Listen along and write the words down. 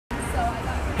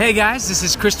Hey guys, this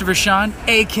is Christopher Sean,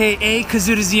 aka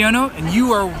Kazuda Ziono, and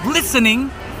you are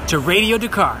listening to Radio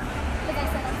Dakar.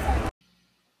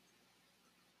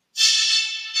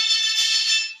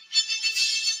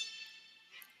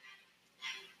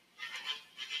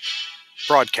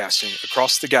 Broadcasting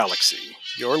across the galaxy,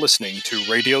 you're listening to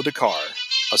Radio Dakar,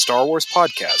 a Star Wars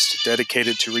podcast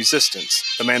dedicated to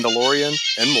Resistance, The Mandalorian,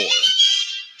 and more.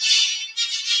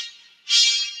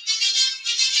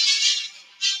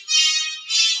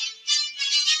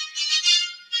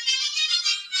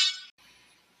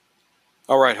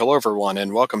 All right, hello everyone,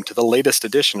 and welcome to the latest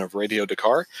edition of Radio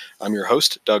Dakar. I'm your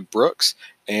host, Doug Brooks,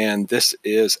 and this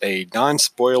is a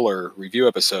non-spoiler review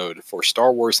episode for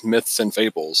Star Wars Myths and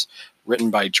Fables,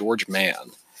 written by George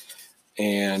Mann,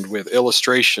 and with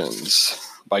illustrations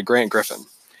by Grant Griffin.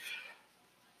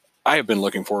 I have been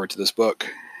looking forward to this book,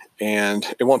 and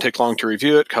it won't take long to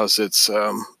review it because it's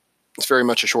very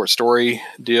much a short story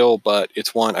deal, but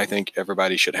it's one I think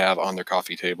everybody should have on their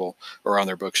coffee table or on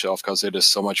their bookshelf because it is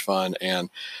so much fun and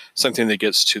something that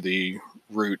gets to the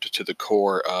root, to the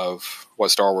core of what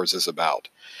Star Wars is about.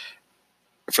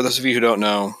 For those of you who don't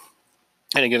know,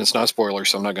 and again, it's not a spoiler,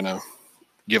 so I'm not going to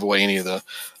give away any of the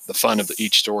fun of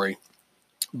each story,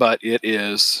 but it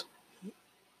is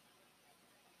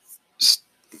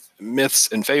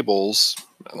myths and fables,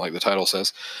 like the title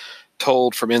says,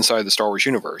 told from inside the Star Wars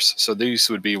universe. So these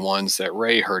would be ones that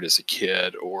Rey heard as a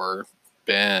kid, or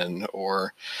Ben,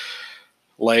 or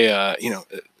Leia.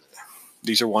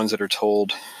 These are ones that are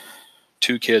told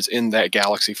to kids in that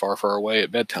galaxy far, far away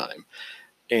at bedtime.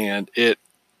 And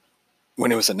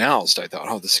when it was announced, I thought,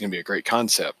 oh, this is going to be a great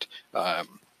concept.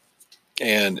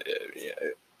 And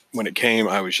when it came,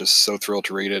 I was just so thrilled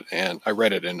to read it, and I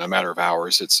read it in a matter of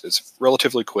hours. It's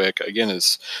relatively quick. Again,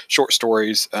 it's short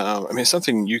stories. It's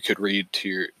something you could read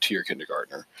to your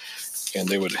kindergartner, and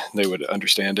they would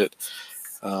understand it.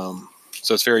 So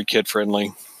it's very kid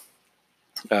friendly.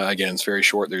 Again, it's very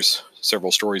short. There's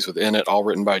several stories within it, all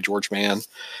written by George Mann,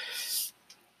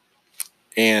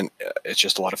 and it's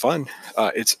just a lot of fun.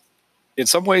 It's in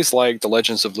some ways like The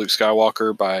Legends of Luke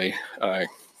Skywalker by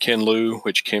Ken Liu,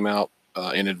 which came out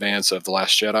in advance of The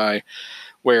Last Jedi,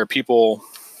 where people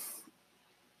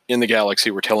in the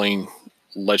galaxy were telling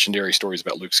legendary stories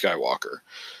about Luke Skywalker,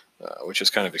 which is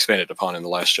kind of expanded upon in The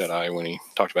Last Jedi when he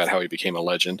talked about how he became a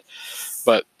legend.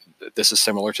 But this is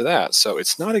similar to that. So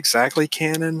it's not exactly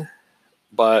canon,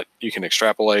 but you can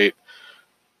extrapolate.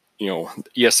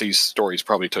 Yes, these stories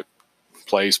probably took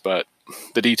place, but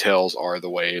the details are the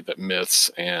way that myths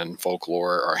and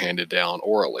folklore are handed down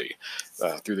orally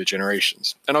through the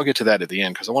generations. And I'll get to that at the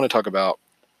end because I want to talk about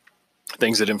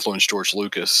things that influenced George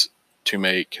Lucas to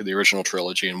make the original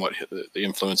trilogy and what the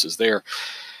influence is there.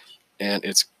 And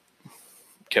it's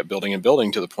kept building and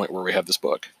building to the point where we have this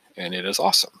book, and it is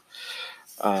awesome.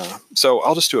 So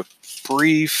I'll just do a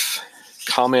brief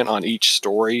comment on each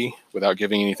story without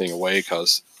giving anything away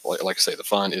because, like I say, the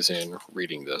fun is in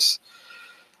reading this.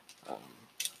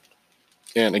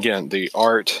 And again, the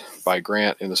art by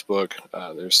Grant in this book,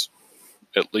 there's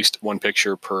at least one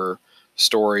picture per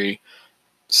story.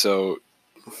 So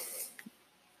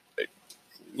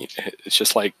it's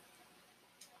just like,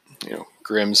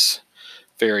 Grimm's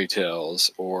fairy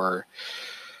tales, or,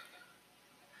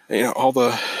 all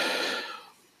the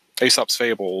Aesop's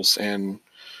fables and,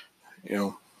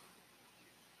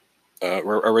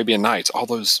 Arabian Nights, all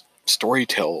those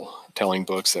storytelling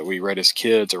books that we read as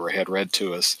kids or had read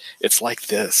to us. It's like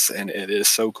this, and it is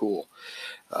so cool.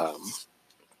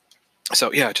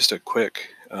 So yeah, just a quick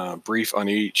brief on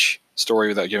each story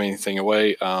without giving anything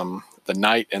away. The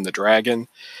Knight and the Dragon.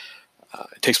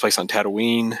 It takes place on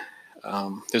Tatooine.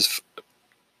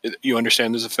 You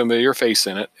understand there's a familiar face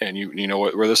in it, and you know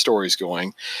where the story's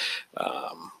going.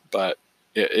 But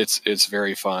it's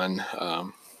very fun.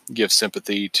 Gives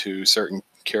sympathy to certain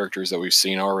characters that we've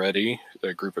seen already,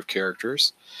 a group of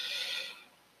characters.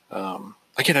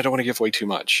 Again, I don't want to give away too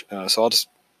much, so I'll just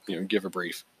give a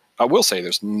brief. I will say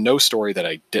there's no story that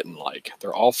I didn't like.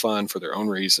 They're all fun for their own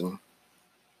reason.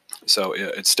 So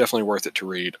it's definitely worth it to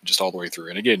read just all the way through.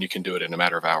 And again, you can do it in a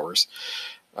matter of hours.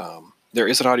 There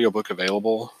is an audiobook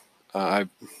available, I've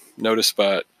noticed,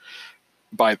 but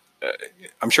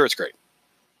I'm sure it's great.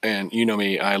 And you know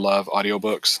me, I love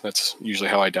audiobooks. That's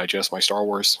usually how I digest my Star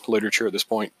Wars literature at this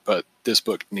point. But this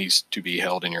book needs to be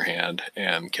held in your hand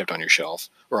and kept on your shelf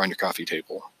or on your coffee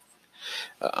table,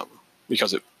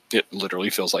 because it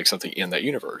literally feels like something in that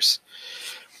universe.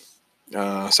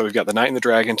 So we've got The Knight and the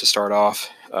Dragon to start off.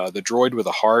 The Droid with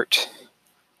a Heart.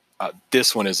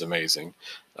 This one is amazing.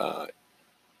 I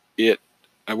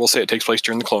will say it takes place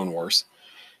during the Clone Wars.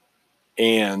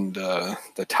 And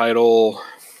the title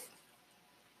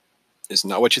is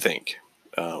not what you think.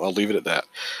 I'll leave it at that.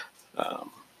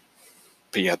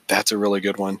 But yeah, that's a really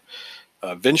good one.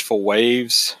 Vengeful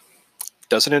Waves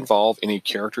doesn't involve any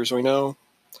characters we know,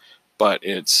 but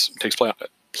it takes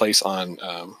place on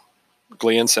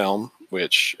Glen Selm,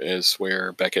 which is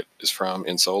where Beckett is from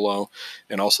in Solo,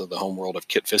 and also the homeworld of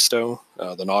Kit Fisto,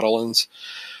 the Nautiloans.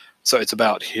 So it's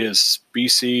about his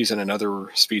species and another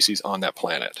species on that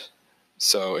planet.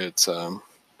 So it's,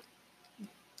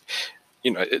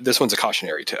 this one's a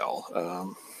cautionary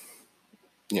tale.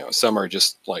 Some are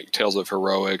just like tales of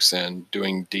heroics and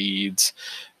doing deeds.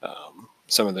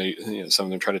 Some of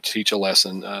them try to teach a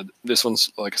lesson. This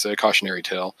one's, like I said, a cautionary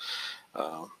tale,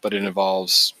 but it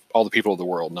involves all the people of the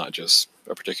world, not just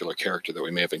a particular character that we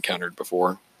may have encountered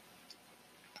before.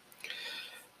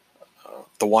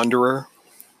 The Wanderer.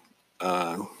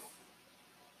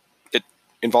 It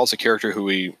involves a character who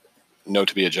we know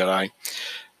to be a Jedi,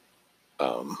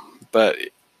 but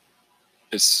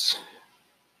it's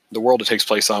the world it takes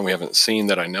place on we haven't seen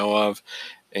that I know of,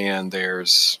 and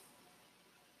there's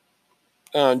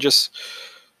it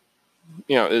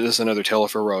is another tale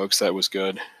of heroics that was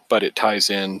good, but it ties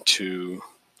into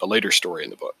a later story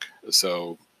in the book.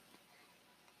 So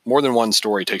more than one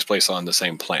story takes place on the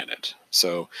same planet.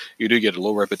 So you do get a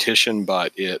little repetition,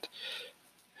 but it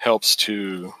helps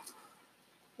to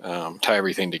tie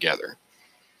everything together.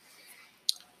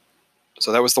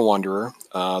 So that was The Wanderer.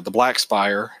 The Black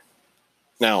Spire.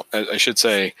 Now, I should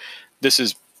say,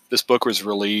 this book was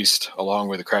released along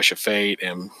with The Crash of Fate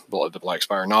and the Black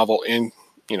Spire novel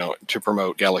to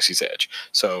promote Galaxy's Edge.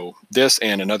 So this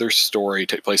and another story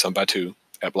take place on Batuu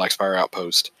at Black Spire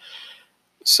Outpost.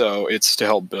 So it's to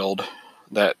help build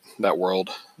that world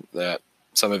that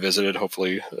some have visited.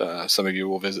 Hopefully, some of you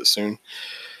will visit soon.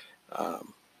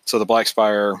 So the Black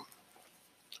Spire,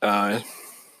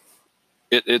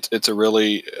 it's a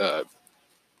really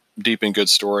deep and good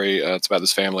story. It's about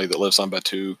this family that lives on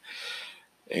Batuu,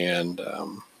 and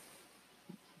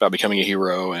about becoming a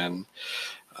hero and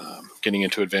getting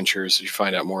into adventures. You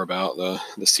find out more about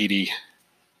the seedy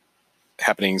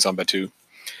happenings on Batuu.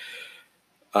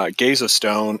 Gaze of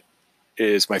Stone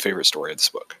is my favorite story of this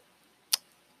book,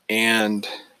 and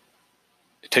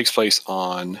it takes place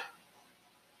on,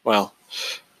 it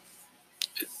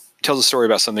tells a story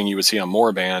about something you would see on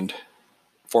Moraband,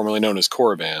 formerly known as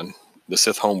Korriban, the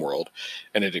Sith homeworld,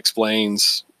 and it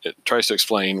tries to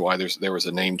explain why there was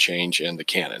a name change in the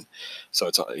canon. So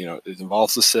it's it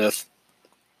involves the Sith.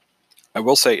 I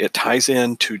will say it ties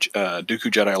into Dooku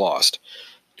Jedi Lost,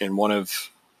 in one of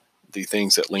the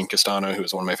things that Lynn Castano, who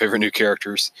is one of my favorite new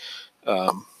characters,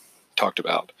 talked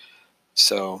about.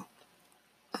 So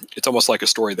it's almost like a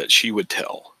story that she would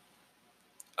tell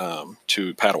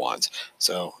to Padawans.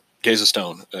 So Gaze of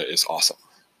Stone is awesome.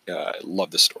 I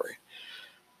love this story.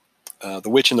 The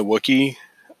Witch and the Wookiee.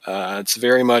 It's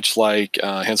very much like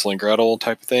Hansel and Gretel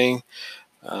type of thing.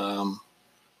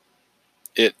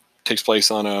 It takes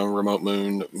place on a remote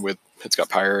moon it's got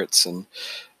pirates, and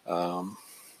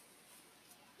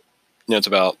it's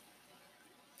about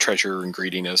treasure and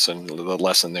greediness and the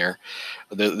lesson there.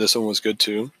 This one was good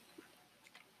too.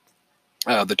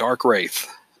 The Dark Wraith.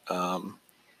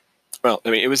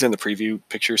 It was in the preview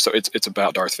picture, so it's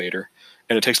about Darth Vader,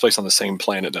 and it takes place on the same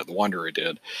planet that The Wanderer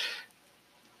did.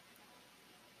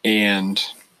 And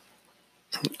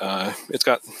it's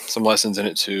got some lessons in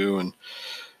it too, and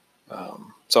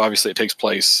so obviously it takes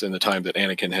place in the time that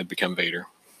Anakin had become Vader,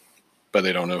 but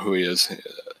they don't know who he is.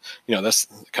 That's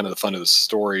kind of the fun of the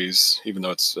stories, even though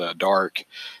it's dark.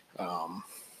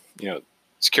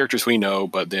 It's characters we know,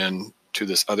 but then to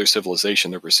this other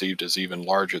civilization, they're perceived as even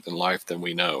larger than life than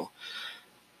we know.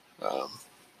 The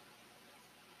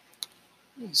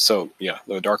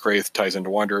Dark Wraith ties into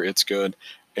Wanderer. It's good.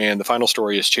 And the final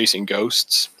story is Chasing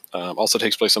Ghosts. Also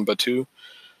takes place on Batuu,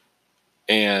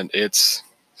 and it's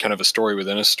kind of a story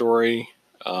within a story,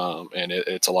 and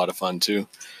it's a lot of fun too.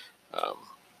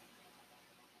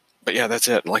 But yeah, that's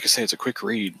it. And like I say, it's a quick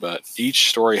read, but each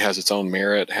story has its own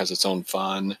merit, has its own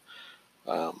fun.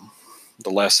 The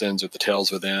lessons or the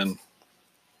tales within.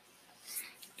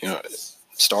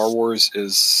 Star Wars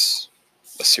is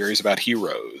a series about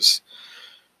heroes,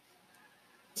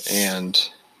 and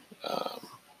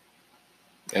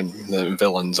the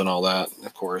villains and all that,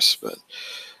 of course. But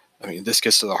this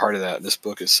gets to the heart of that. This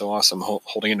book is so awesome.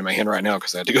 Holding it in my hand right now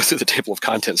because I had to go through the table of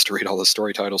contents to read all the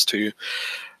story titles to you.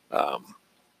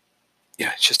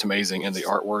 It's just amazing. And the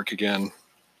artwork, again,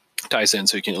 ties in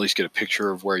so you can at least get a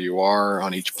picture of where you are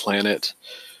on each planet.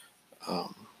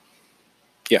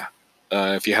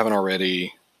 If you haven't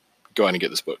already, go ahead and get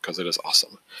this book because it is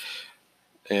awesome.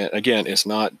 And again, it's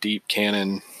not deep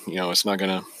canon. It's not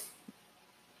going to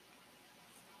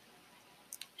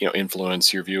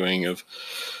influence your viewing of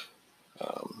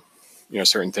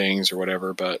certain things or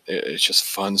whatever, but it's just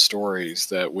fun stories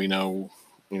that we know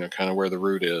kind of where the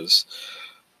root is.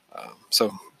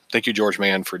 So thank you, George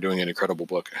Mann, for doing an incredible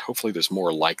book. Hopefully there's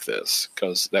more like this,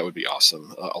 because that would be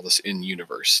awesome. All this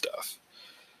in-universe stuff.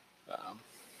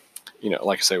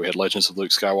 Like I say, we had Legends of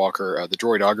Luke Skywalker, the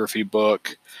droidography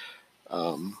book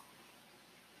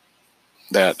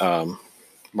that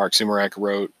Mark Sumerak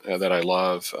wrote that I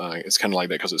love. It's kind of like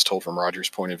that because it's told from Roger's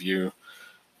point of view.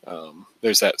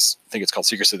 There's that, I think it's called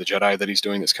Secrets of the Jedi that he's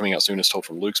doing that's coming out soon. It's told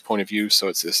from Luke's point of view. So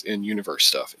it's this in-universe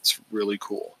stuff. It's really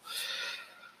cool.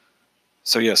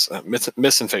 So yes,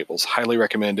 Myths and Fables, highly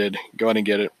recommended. Go ahead and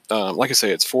get it. Like I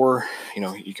say, it's for,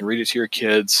 you can read it to your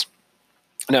kids.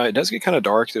 Now, it does get kind of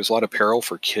dark. There's a lot of peril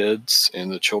for kids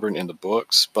and the children in the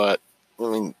books, but I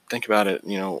mean, think about it,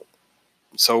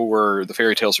 so were the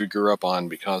fairy tales we grew up on,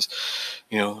 because,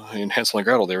 in Hansel and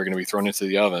Gretel, they were going to be thrown into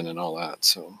the oven and all that.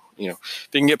 So, if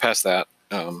you can get past that,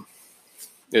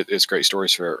 it's great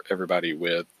stories for everybody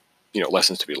with,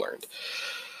 lessons to be learned.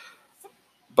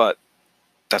 But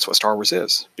that's what Star Wars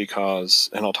is, because,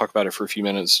 and I'll talk about it for a few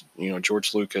minutes,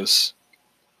 George Lucas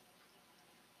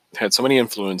had so many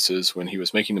influences when he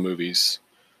was making the movies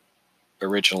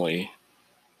originally,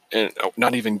 and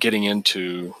not even getting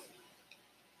into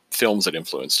films that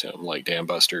influenced him, like Dam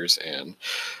Busters and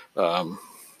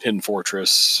Hidden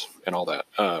Fortress and all that.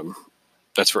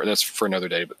 That's for another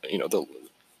day. But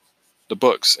the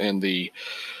books and the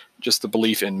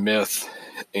belief in myth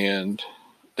and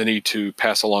the need to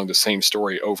pass along the same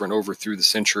story over and over through the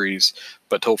centuries,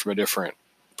 but told from a different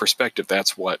perspective.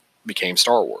 That's what became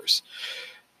Star Wars.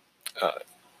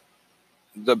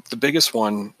 The biggest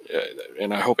one,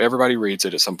 and I hope everybody reads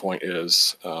it at some point,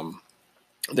 is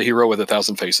The Hero with a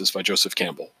Thousand Faces by Joseph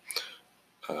Campbell.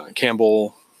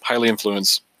 Campbell highly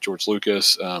influenced George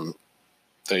Lucas.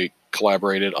 They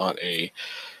collaborated on a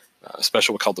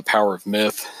special called The Power of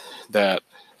Myth that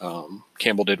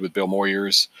Campbell did with Bill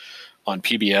Moyers on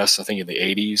PBS, I think in the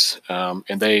 80s.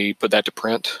 And they put that to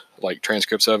print, like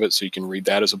transcripts of it, so you can read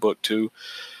that as a book too.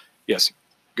 Yes,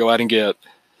 go out and get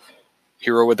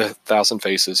Hero with a Thousand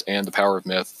Faces and The Power of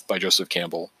Myth by Joseph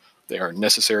Campbell. They are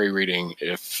necessary reading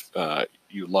if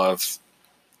you love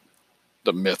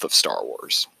the myth of Star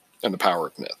Wars and the power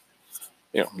of myth,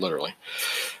 literally.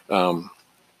 And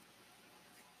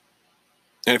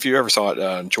if you ever saw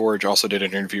it, George also did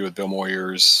an interview with Bill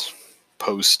Moyers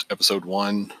post episode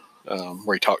 1,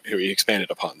 where he expanded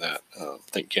upon that. I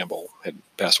think Campbell had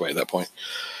passed away at that point.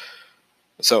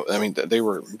 So, I mean, they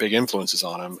were big influences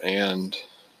on him. And,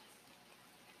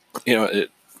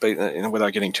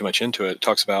 without getting too much into it, it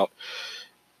talks about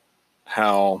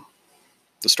how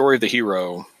the story of the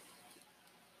hero,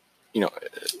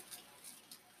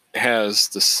 has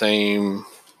the same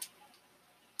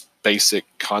basic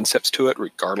concepts to it,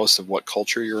 regardless of what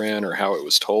culture you're in or how it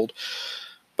was told.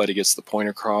 But it gets the point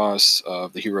across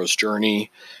of the hero's journey,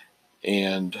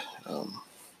 and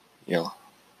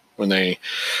when they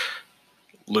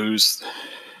lose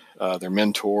their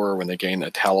mentor, when they gain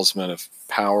a talisman of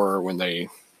power, when they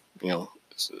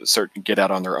start to get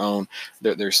out on their own,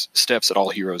 there's steps that all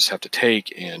heroes have to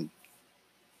take, and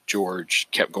George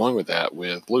kept going with that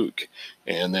with Luke,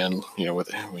 and then we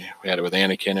had it with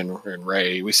Anakin and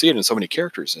Rey. We see it in so many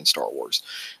characters in Star Wars,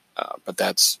 but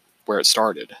that's where it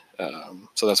started.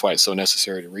 So that's why it's so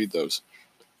necessary to read those.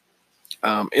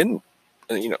 There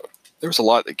was a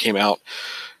lot that came out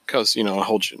because a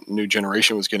whole new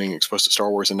generation was getting exposed to Star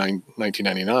Wars in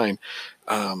 1999,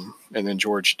 and then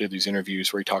George did these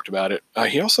interviews where he talked about it.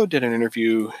 He also did an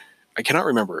interview, I cannot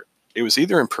remember. It was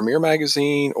either in Premiere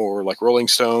Magazine or like Rolling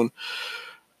Stone,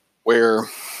 where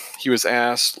he was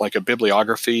asked like a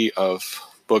bibliography of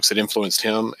books that influenced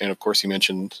him, and of course he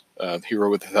mentioned Hero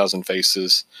with a Thousand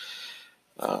Faces.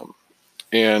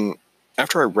 And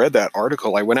after I read that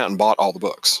article, I went out and bought all the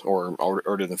books, or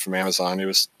ordered them from Amazon. It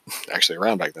was actually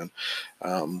around back then.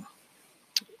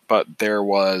 But there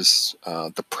was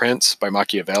The Prince by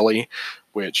Machiavelli,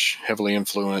 which heavily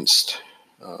influenced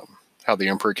how the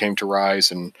Emperor came to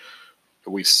rise, and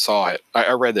we saw it.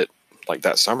 I read it like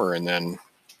that summer, and then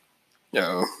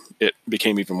it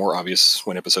became even more obvious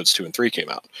when episodes 2 and 3 came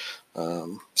out.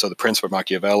 So The Prince by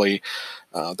Machiavelli,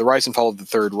 The Rise and Fall of the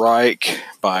Third Reich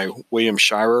by William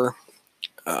Shirer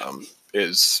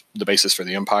is the basis for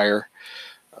the Empire.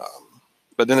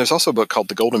 But then there's also a book called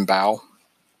The Golden Bough,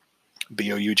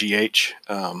 Bough,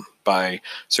 by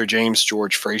Sir James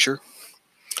George Frazer.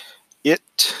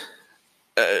 It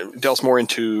delves more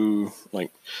into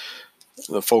like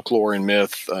the folklore and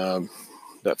myth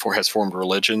that has formed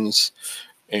religions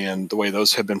and the way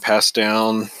those have been passed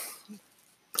down.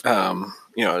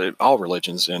 All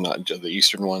religions and not just the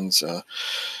Eastern ones,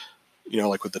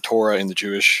 like with the Torah in the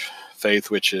Jewish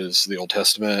faith, which is the Old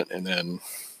Testament, and then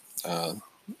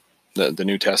the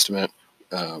New Testament,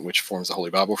 which forms the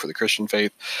Holy Bible for the Christian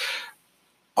faith.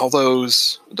 All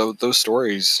those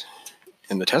stories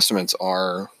in the Testaments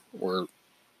were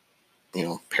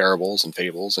parables and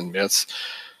fables and myths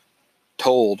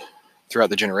told throughout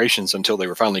the generations until they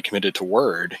were finally committed to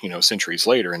word, centuries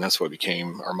later, and that's what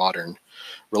became our modern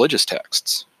religious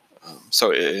texts.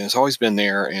 So it's always been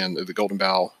there, and the Golden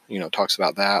Bough, talks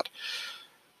about that.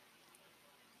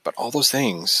 But all those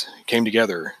things came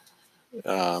together,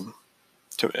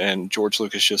 and George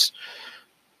Lucas just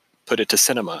put it to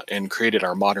cinema and created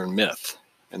our modern myth.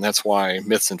 And that's why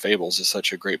Myths and Fables is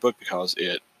such a great book, because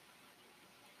it,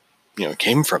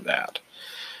 came from that.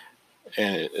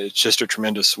 And it's just a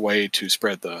tremendous way to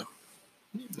spread the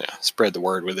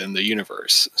word within the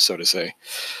universe, so to say.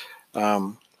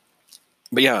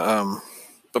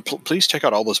 Please check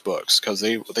out all those books, because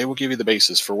they will give you the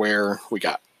basis for where we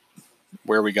got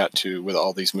to with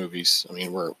all these movies. I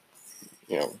mean, we're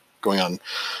going on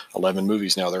 11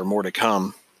 movies now. There are more to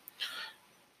come.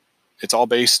 It's all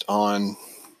based on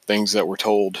things that were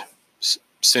told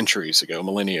centuries ago,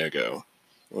 millennia ago,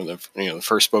 when the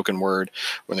first spoken word,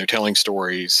 when they're telling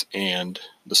stories, and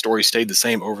the story stayed the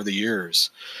same over the years.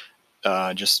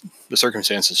 Just the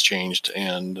circumstances changed,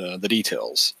 and the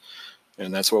details.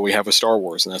 And that's what we have with Star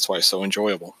Wars, and that's why it's so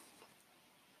enjoyable.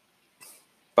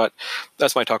 But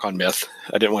that's my talk on myth.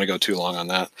 I didn't want to go too long on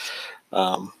that.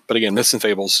 But again, Myths and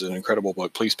Fables is an incredible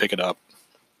book. Please pick it up.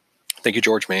 Thank you,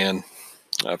 George Mann,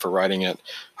 for writing it.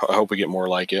 I hope we get more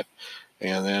like it.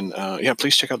 And then,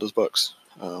 please check out those books.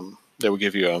 They will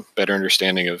give you a better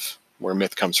understanding of where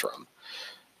myth comes from,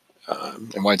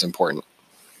 and why it's important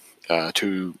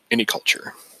to any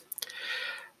culture.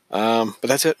 But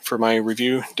that's it for my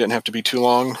review. Didn't have to be too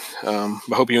long. I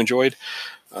hope you enjoyed.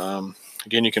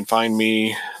 Again, you can find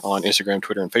me on Instagram,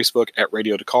 Twitter, and Facebook at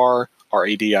Radio Dakar,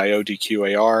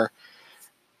 RADIODQAR.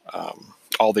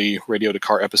 All the Radio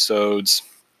Dakar episodes,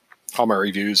 all my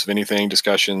reviews of anything,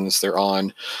 discussions, they're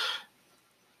on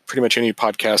pretty much any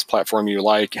podcast platform you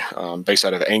like, based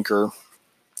out of Anchor.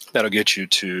 That'll get you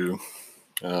to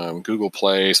Google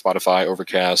Play, Spotify,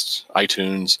 Overcast,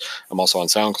 iTunes. I'm also on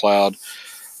SoundCloud.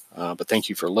 But thank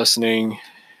you for listening,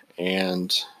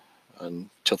 and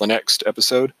until the next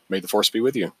episode, may the Force be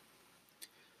with you.